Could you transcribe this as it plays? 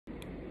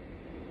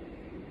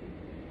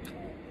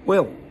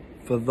Well,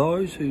 for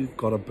those who've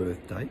got a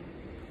birthday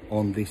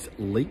on this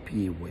leap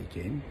year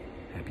weekend,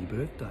 happy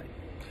birthday.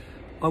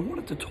 I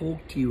wanted to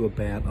talk to you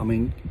about,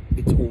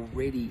 it's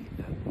already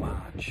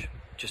March,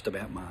 just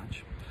about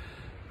March.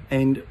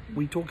 And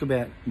we talk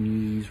about New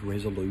Year's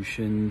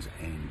resolutions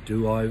and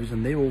do-overs,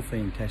 and they're all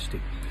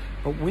fantastic.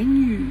 But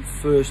when you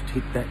first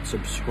hit that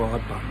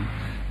subscribe button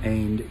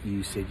and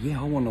you said,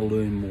 yeah, I want to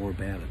learn more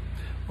about it,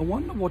 I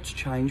wonder what's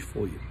changed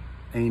for you.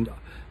 And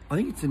I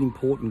think it's an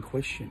important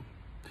question,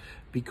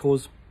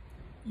 because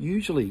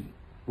usually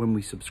when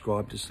we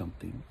subscribe to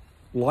something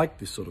like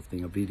this sort of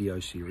thing, a video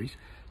series,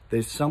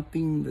 there's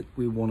something that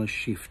we want to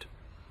shift.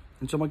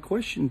 And so my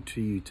question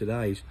to you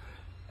today is,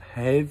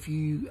 have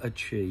you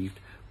achieved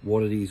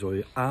what it is,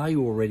 or are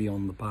you already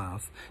on the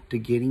path to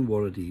getting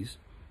what it is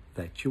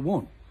that you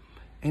want?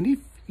 And if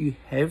you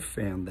have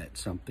found that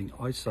something,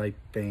 I say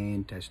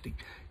fantastic,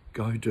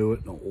 go do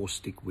it or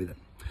stick with it.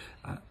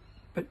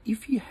 But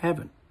if you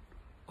haven't,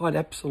 I'd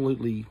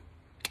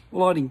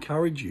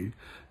encourage you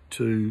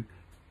to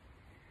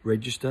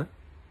register,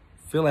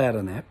 fill out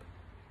an app.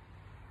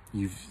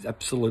 You've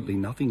absolutely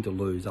nothing to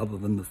lose other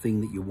than the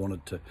thing that you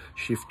wanted to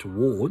shift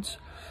towards,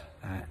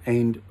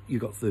 and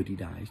you've got 30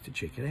 days to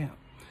check it out.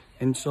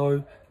 And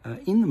so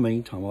in the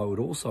meantime, I would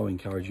also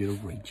encourage you to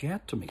reach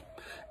out to me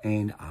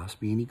and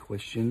ask me any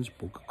questions,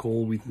 book a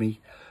call with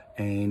me,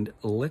 and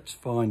let's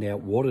find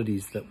out what it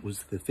is that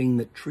was the thing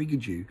that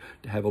triggered you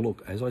to have a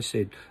look. As I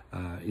said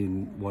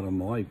in one of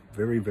my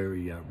very,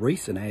 very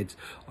recent ads,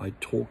 I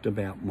talked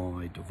about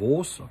my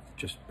divorce. I've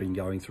just been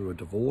going through a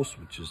divorce,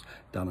 which is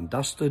done and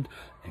dusted,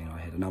 and I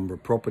had a number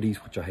of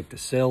properties which I had to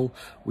sell,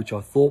 which I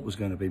thought was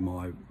going to be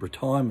my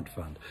retirement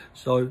fund.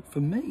 So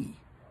for me,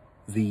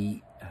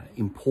 the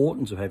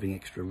importance of having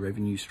extra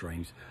revenue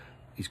streams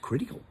is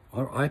critical.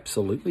 I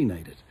absolutely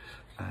need it.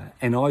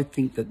 And I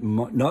think that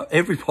not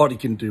everybody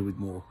can do with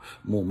more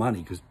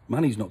money, because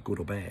money's not good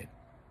or bad.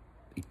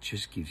 It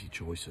just gives you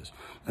choices.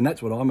 And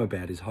that's what I'm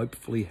about, is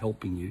hopefully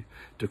helping you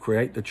to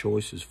create the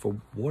choices for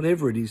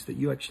whatever it is that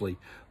you actually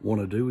want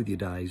to do with your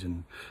days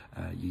and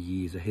your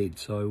years ahead.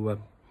 So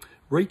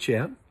reach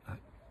out,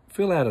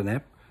 fill out an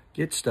app,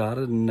 get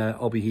started, and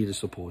I'll be here to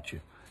support you.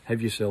 Have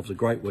yourselves a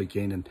great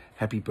weekend, and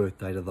happy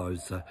birthday to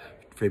those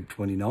Feb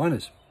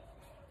 29ers.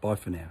 Bye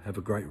for now. Have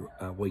a great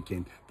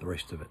weekend, the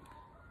rest of it.